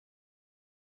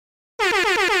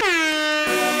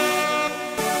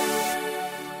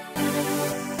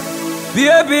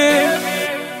Baby,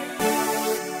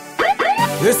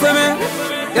 listen me,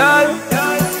 girl.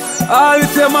 All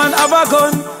with your man have a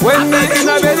gun when me in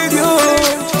a bed with you.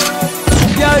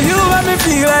 Girl, you make me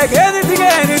feel like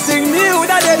anything new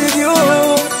that I did you.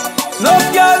 Love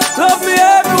girl, love me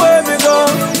everywhere me go.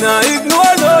 Now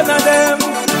ignore none of them.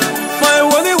 My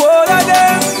only word of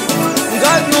them,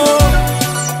 God know.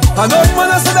 I know man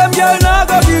I say them girl nah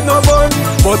go give no bun,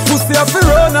 but pussy have to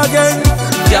run again.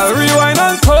 Girl rewind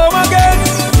and come again.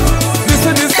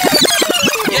 Listen this.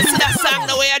 You see that song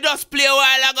the way I just play a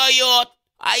while ago, youth?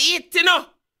 I hit, you know.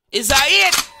 It's a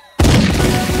hit.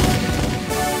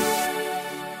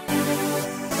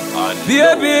 Baby,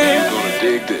 you're gonna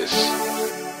dig this.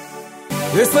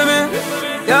 Listen me,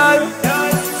 girl.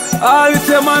 All with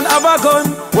your man have a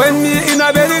gun when me in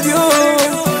a bed with you.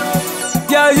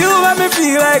 Girl, you make me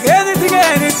feel like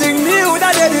anything new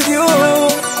that I did you.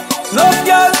 Love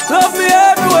girl, love me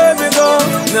everywhere me go.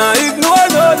 Now ignore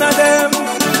none of them.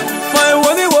 My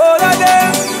only word of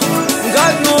them,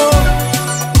 God know.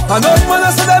 I know man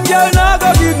I say them girl nah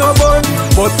go give no bun,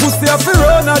 but pussy have to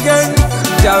run again.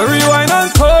 Girl rewind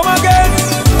and come again.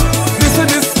 Listen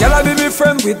this, girl I be me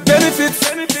friend with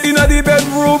benefits. Inna the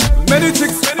bedroom, many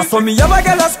tricks. I saw me have a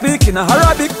girl a speak in a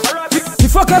Arabic. He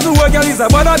fuck everywhere, girl is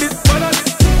a bad habit.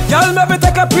 Girl make me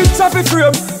take a picture for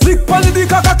frame. Lick pon the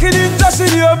dick a cocky ninja she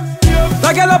name. The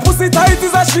girl a pussy tight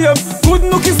is a shame. Good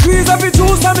nookie squeeze every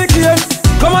juice and me claim.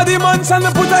 Come at the mansion, me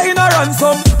put her in a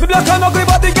ransom. Me black and ugly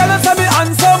but the girl say me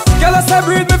handsome. Girl say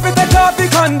breed me fi take off the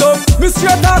condom. Me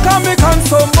straight talk and me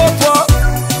handsome, but what?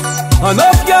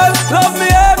 Enough girl love me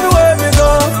everywhere me go.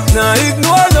 Nah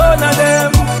ignore none of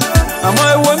them. And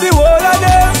my only word of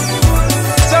them.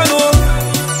 Chano.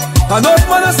 Enough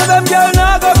man I say them girl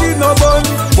nah go give no bun,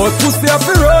 but pussy have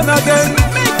to run again.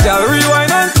 Girl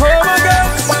rewind and come again.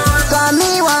 Cause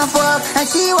me want fuck and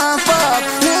she want fuck.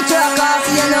 Me truck off,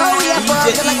 you know we a fuck.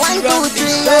 You're like 1, 2,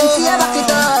 3 and she a back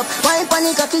it up. Wine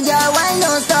panic cocky girl, wine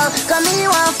don't stop. Cause me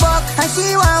want fuck and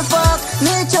she want fuck.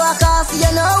 Me truck off,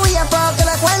 you know we a fuck. You're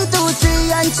like 1, 2,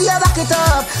 3 and she a back it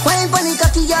up. Wine panic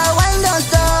cocky girl, wine don't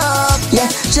stop. Yeah,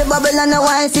 she bubble and a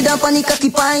wine, sit down on the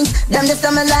cocky pint. Damn this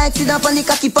time I like, sit down on the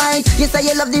cocky pint. You say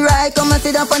you love the ride, come and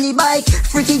sit down on the bike.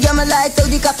 Freaky girl I like, so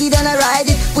the cocky then I ride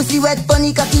it. Pussy wet on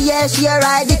the cocky, yeah she a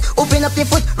ride it. Open up your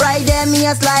foot, right there, me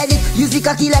a slide it. Use the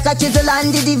cocky like a chisel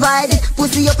and the divide it.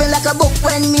 Pussy open like a book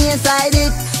when me inside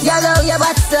it. Girl, how you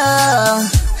bad so?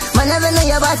 Man, never know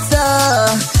you bad so.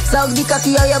 Suck the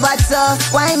cocky, how you bad so?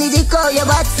 Whiny dick, how you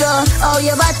bad so? How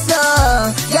you bad so?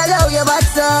 Girl, how you bad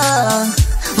so?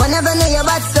 Man, never know you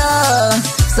bad so.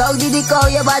 Suck the dick,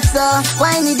 how you bad so?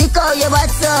 Whiny dick, how you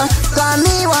bad so? Cause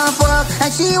me want fuck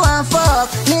and she want fuck.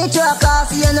 Me truck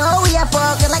off, you know we a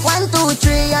fuck. It's like 1, 2,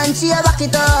 3 and she a back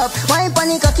it up. Wine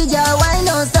pon the cocky girl, wine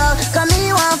don't stop. Cause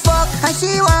me want fuck and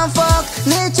she want fuck.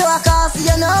 Me truck off,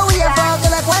 you know we a fuck.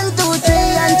 It's like 1, 2, 3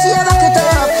 and she a back it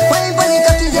up. Wine pon the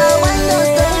cocky girl, wine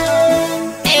don't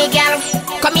stop. Hey girl,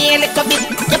 come here a little bit.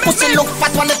 Your pussy look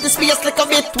fat, wanna let this place little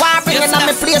bit. Why bring it on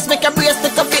my place, make your brace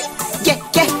little bit. Yeah,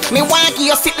 me want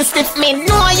you sitting stiff. Me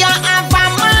know you have a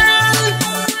man,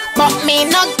 but me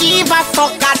no give a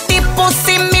fuck at the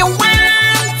pussy me want.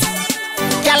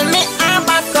 Girl, me have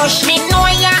a crush. Me know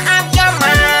you have your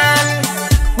man,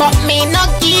 but me no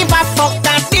give a fuck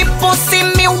at the pussy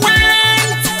me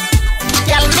want.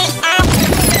 Girl, me have.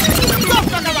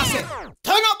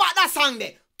 Turn up back that song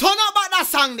there. Turn up back that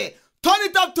song there. Turn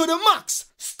it up to the max.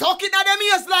 Stuck it at them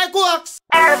ears like wax.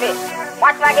 Elvis,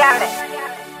 watch my girl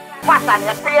there. What's on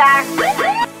your prayer?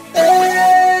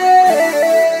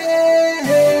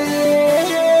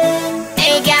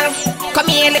 Hey girl, come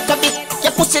here a little bit.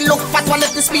 Your pussy look fat, wanna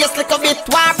let this place little bit.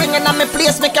 Why bring it on my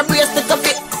place, make your brace little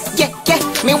bit. Yeah,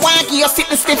 me want you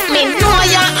sitting stiff. Me know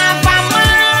you have a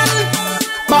man,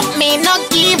 but me no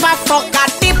give a fuck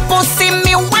at the pussy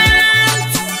me want.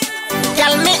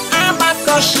 Girl, me have a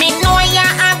crush. Me know you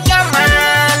have your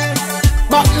man,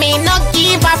 but me no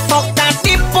give a fuck at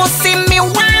the pussy me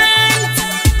want.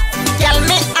 Girl,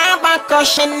 me have a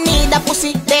crush and need a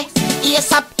pussy there.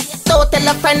 Yes up, don't tell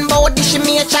a friend about this, she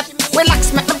me a chat.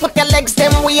 Relax, make me put your legs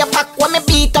them way back. When me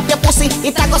beat up your pussy,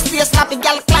 it a go stay slappy.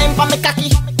 Girl climb for me cocky.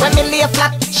 When me lay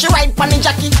flat, she ride pon the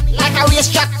jockey like a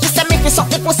race track. She say me fi suck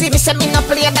the pussy, me say me no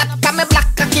play that. Cause me black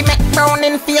cocky make brown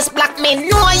in face black. Me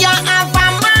know you have a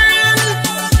man,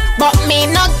 but me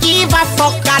no give a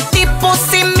fuck at the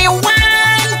pussy me want.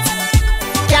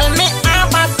 Girl, me have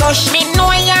a crush. Me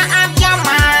know you have your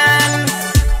man,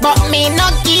 but me no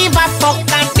give a fuck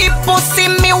at the pussy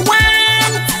me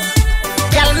want.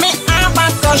 Girl, me have a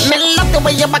crush. Me love the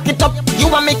way you back it up. You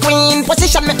are me queen.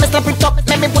 Position make me slap it up.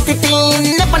 Let me put it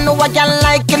in. Never know know a girl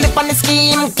like you live on the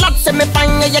scheme. Glad say me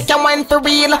find you can wine for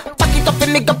real. Pack it up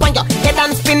and make up on your head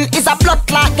and spin. Is a blood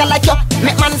clot, girl like you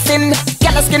make man sin.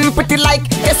 Girl skin pretty like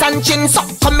this and chin. So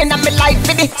come in and me like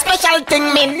for the special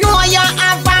thing. Me know you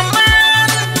have a man,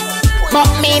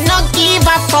 but me no give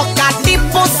a fuck at the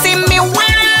pussy me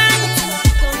want.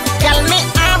 Girl me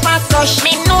have a crush,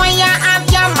 me know you have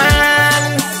your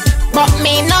man, but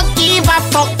me no give a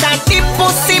fuck at the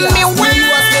pussy me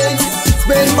want.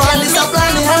 Spend money, stop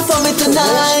planning hard for me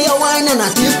tonight. She a wine and a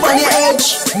tip on the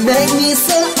edge. Make me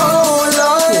say, oh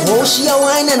Lord. Oh, she a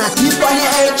wine and a tip on the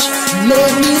edge.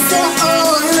 Make me say,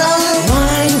 oh Lord.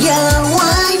 Wine girl,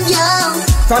 wine girl.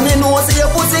 From me know say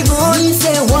your pussy good. Me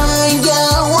say wine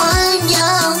girl, wine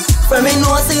girl. From me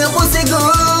know say your pussy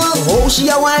good. Oh, she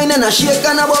a wine and a shake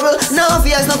and a bubble. No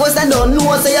fears, no question, don't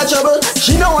know say your trouble.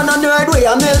 She know on a nerd way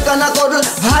a milk and a cuddle.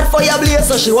 Hard for your blaze,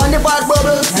 so she want the fat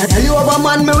bubble. Tell you over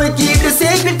man, me will keep the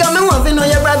secret. Cause me want to know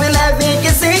your private life, make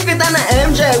it secret. And a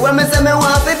MJ, when me say me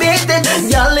want to beat it.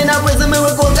 Y'all in a prison, me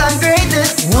will go concrete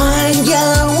it. Wine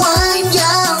girl, wine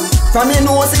girl. From me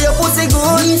know say your pussy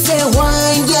good. Me say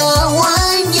wine girl,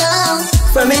 wine girl.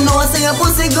 From me know say your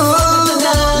pussy good.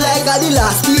 Like the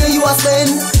last year you was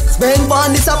spend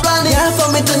on this a plan, yeah, for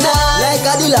me tonight. Like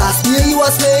the last year you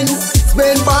was spend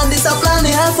on this a plan,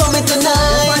 yeah, for me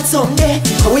tonight. But someday,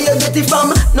 where you get it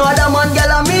from? No other man,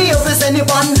 girl, and me, you fi send it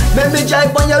on. Make me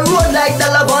drive on your road like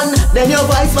Dalavan. Then your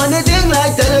voice on the thing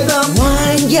like Telegram.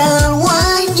 Wine girl,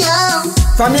 wine girl.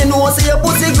 From me know say your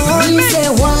pussy good. Me say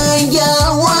wine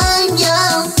girl, wine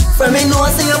girl. From me know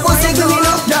say your pussy good.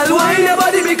 Girl, wine your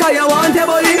body because you want your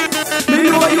body. Me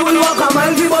know you will walk a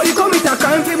mile for body. Commit a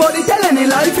crime for body. Tell any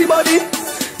lie for body.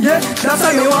 Yeah, that's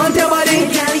why me want your body.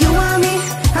 Girl, you want me,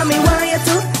 and me want you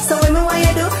too. So when me want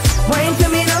you do, wine for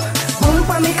me now. Boom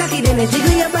for me cocky, then I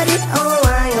jiggle your body. Oh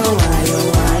why, oh why, oh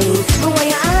why. But when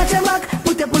you arch your back,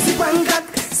 put your pussy on cock.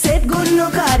 Set good no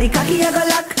car, the cocky you go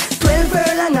lock. 12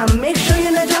 furlong and make sure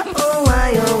you no drop. Oh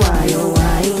why, oh why, oh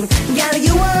why. Girl,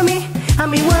 you want me,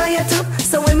 and me want you too.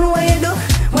 So when me want you do,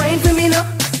 wine for me now.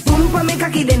 Boom for me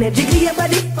cocky, then I jiggle your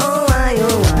body. Oh why,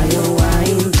 oh why, oh why.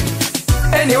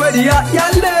 Anyway, the hot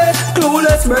girl there,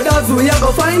 Clueless brothers, we a go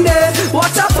find it.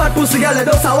 Watch a fat pussy girl, it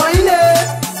does a whine it.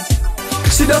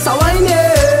 She does a whine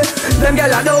it. Them girl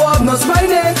a don't have no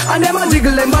spine it. And them a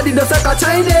jiggle, them body does like a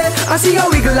chine it. And she a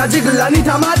wiggle, a jiggle, and it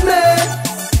a mad me.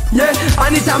 Yeah,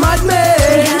 and it a mad me.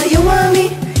 Girl, you want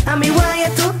me, and me want you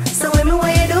too. So when me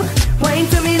want you do, wine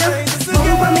for me now.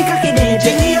 Boom for me cocky, then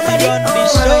jiggle your body. Oh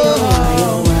why, oh why,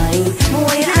 oh why. But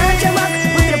when you arch your back,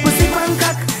 put your pussy on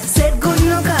cock. Said good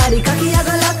no car, the cocky you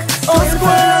go lock.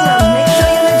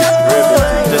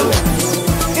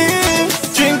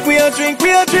 Drink,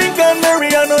 we a drink and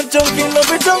merry and not junking,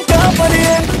 love it junk up for the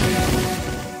end.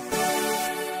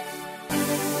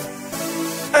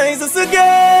 Eyesus again.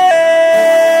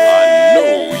 I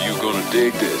know you're gonna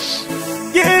dig this.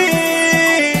 Yeah.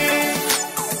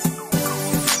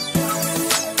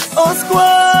 Oh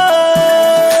squad.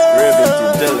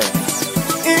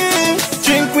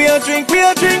 Drink, we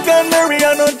a drink and merry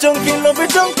and not junking, love it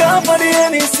junk up for the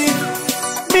NEC.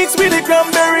 Mix with the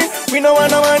cranberry, we no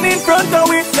want a man in front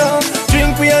of it now.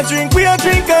 Drink, we a drink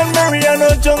and merry and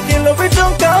not junking, love it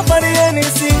junk off for the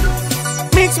NEC.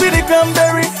 Mix with the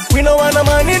cranberry, we no want a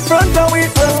man in front of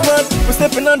it now. But we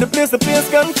stepping on the place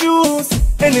confused.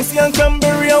 NEC and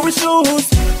cranberry are we shoes.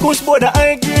 Push boy the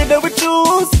high grade that we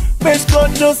choose. Fresh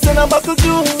blood juice and a buckle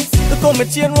juice. Look on me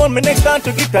chain round me next time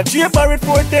to get a drape or it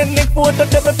 410 neck photo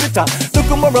tell me Twitter. Look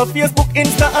on my Facebook,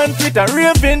 Insta and Twitter.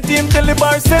 Raving team tell the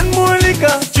bar send more liquor.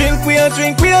 Drink, we a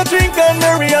drink and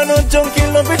merry and not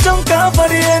junking, love it junk off for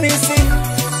the NEC.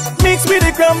 Mix with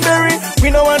the cranberry,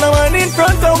 we no want a man in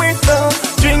front of it now.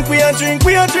 Drink, we a drink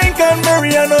and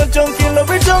merry and not junking, love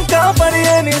it junk off for the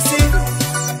NEC.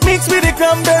 Mix with the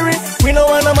cranberry, we no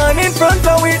want a man in front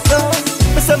of it now.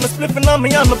 Me say me spliffing on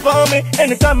me and me for me.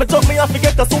 Anytime me talk me I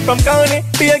forget a soup from county.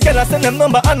 Be a girl I send them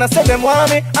number and I say them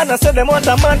want me. And I say them want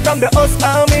a man from the us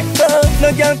army.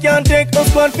 No girl can't take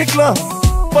us one pick long.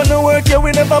 For no work here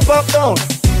we never pop down.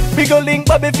 Big ol' link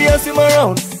Bobby face him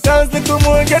around. Cause little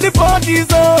more get the parties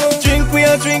on. Drink, we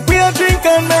a drink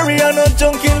and merry and not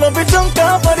junking, love it junk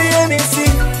off for the NEC.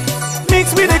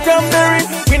 Mix with the cranberry,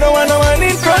 we no want a man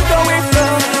in front of it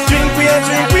now. Drink, we a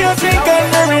drink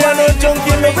and merry and not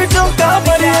junking, love it junk off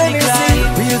for the NEC.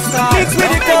 Mix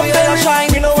with the cranberry,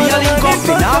 we no want a man in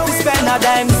front of it. Spend a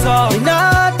dime so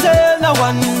not tell no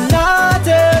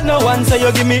one, so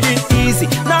you give me it easy.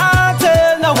 Not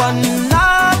tell no one,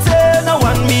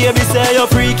 baby say you're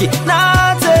freaky.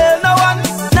 Not tell no one,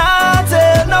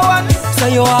 so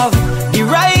you have the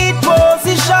right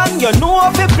position. You know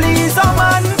if you please a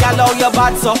man. Girl, how your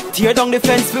bad so tear down the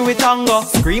fence with tango.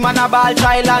 Scream and a ball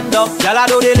Chilando. Gyal a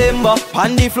do the limbo.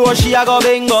 On the floor she a go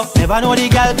bingo. Never know the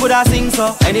girl coulda sing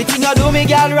so. Anything you do me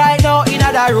girl right now in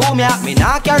the room yeah. Me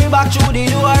not carry back through the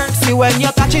door. See when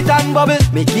you catch it and bubble.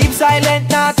 Me keep silent,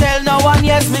 not tell no one,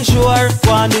 yes me sure.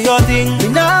 Go and do your thing. Me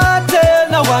not tell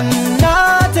no one,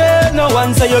 not tell no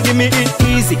one. So you give me it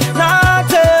easy. Not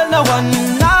tell no one,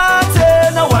 not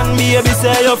tell no one. Baby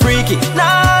say you're freaky.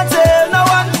 Not tell no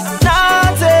one,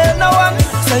 not tell no one.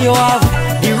 So you have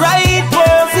the right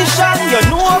position. You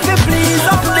know if you please.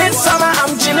 This summer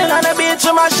I'm chilling on the beach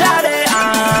with my shawty.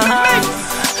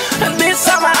 This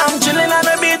summer I'm chilling on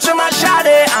the beach with my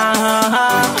shawty.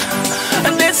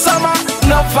 This summer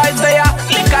no fights there,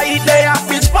 liquor eat there.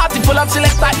 Beach party full of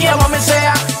selector, hear what me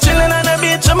say. Chilling on the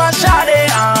beach with my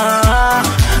shawty.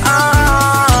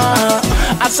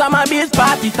 A summer beach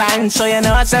party time, so you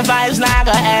know it's a vibes not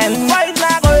go end. Vibes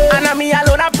not go end. And I'm me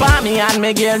alone upon me and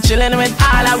me girl chilling with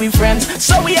all of we friends.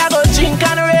 So we a go drink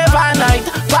and rave all night,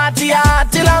 party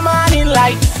hard till the morning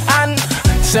light. And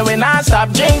so we not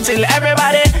stop drink till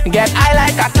everybody get high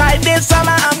like a kite. This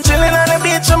summer I'm chilling on the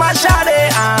beach with my shawty.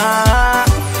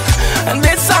 And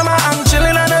this summer I'm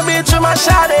chilling on the beach with my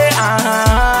shawty.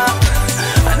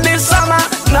 This summer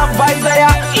no vibes there,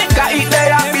 liquor eat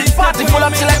there. Beach party full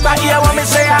of selector, hear what me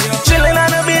say. Chilling on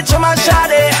the beach with my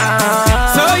shawty.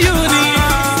 So unique,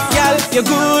 girl, you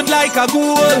good like a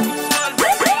ghoul.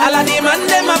 All of them and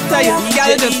them after you,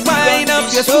 girl, just wind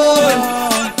up your soul.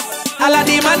 All of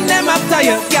them and them after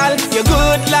you, girl, you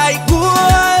good like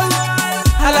gold.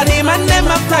 All of them and them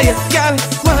after you, girl,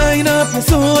 wind up your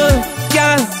soul,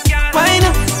 girl. Wind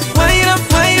up, wind up,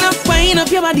 wind up, wind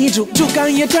up your body, juke, juke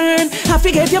on your turn. I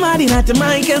forget your body, not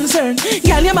my concern.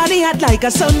 Girl, your body hot like a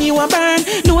sun you a burn.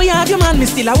 Know you have your man, me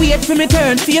still a wait for me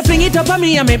turn. For you fling it up on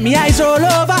me and make me eyes roll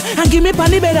over. And give me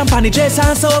pan the bed and pan the dress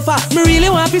and sofa. Me really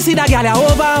want to see that girl you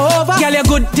over. Girl, you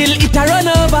good till it a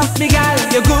run over. Me girl,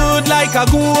 you good like a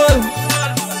ghoul.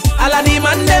 All of them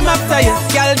and them after you,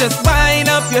 girl, just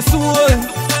wind up your soul.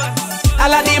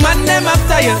 All of them and them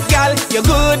after you, girl, you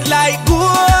good like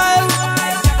gold.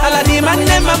 All of them and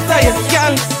them after you,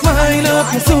 girl, wind up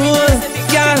your soul,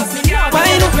 girl,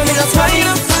 wind up, wind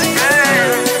up.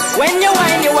 When you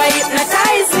whine, you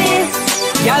hypnotize me,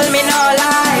 girl, me no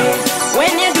lie.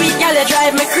 When you do it, girl, you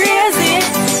drive me crazy.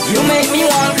 You make me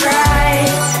want cry.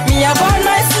 Me up on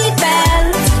my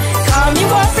seatbelt, call me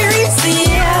what for receive.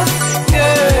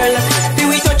 Girl, do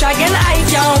we touch again? I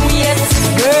can't wait.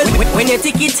 Girl, when you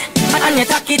take it and you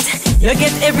tack it, you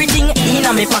get everything in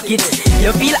a me pocket.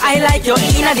 You feel high like you're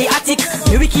in a the attic.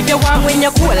 Me we keep you warm when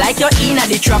you're cool like you're in a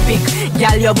the tropic.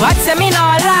 Girl, your butt say me no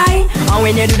lie. And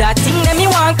when you do that thing, then me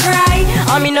want cry.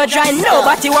 And me no dry,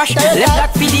 nobody wash. Left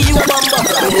that for the you.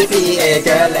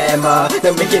 Girl,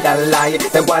 them wicked and lie.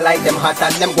 Them go like them hot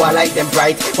and them go like them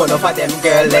bright. One of them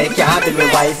girl, they can't be my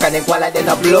wife. And them go like them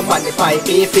up blow on the pipe.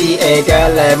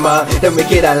 Girl, them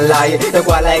wicked and lie. Them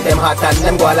go like them hot and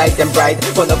them go like them bright.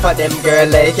 One of them girl,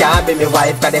 they can't be my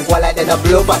wife. Cause them go like them up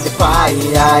blow on the pipe.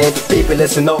 People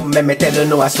listen up, me tell you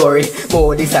no a story.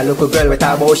 Oh, this a little girl with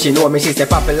a bow, she know me. She say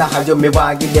Popula, have you me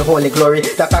want give the holy glory.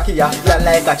 The cocky ya, not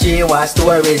like a chihuahua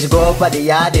storage. Go for the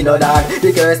yard, you know that.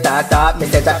 The girl start up, me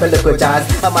say drop a little jazz.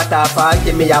 I'm a top fan,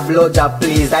 give me a blowjob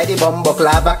please. I the bumbo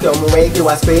clap, vacuum wake you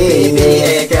a scream.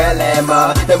 Hey girl,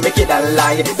 them wicked and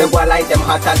lie. Them go like them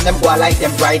hot and them go like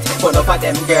them bright. One of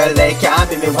them girl, they can't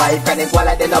be me wife. And them go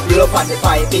like them up blow on the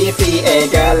pipe.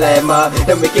 Hey girl,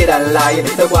 them wicked and lie.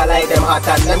 Them go like them hot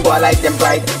and them go like them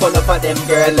bright. One of them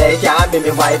girl, they can't be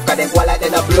me wife. Cause them go like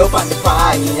them up blow on the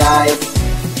pipe.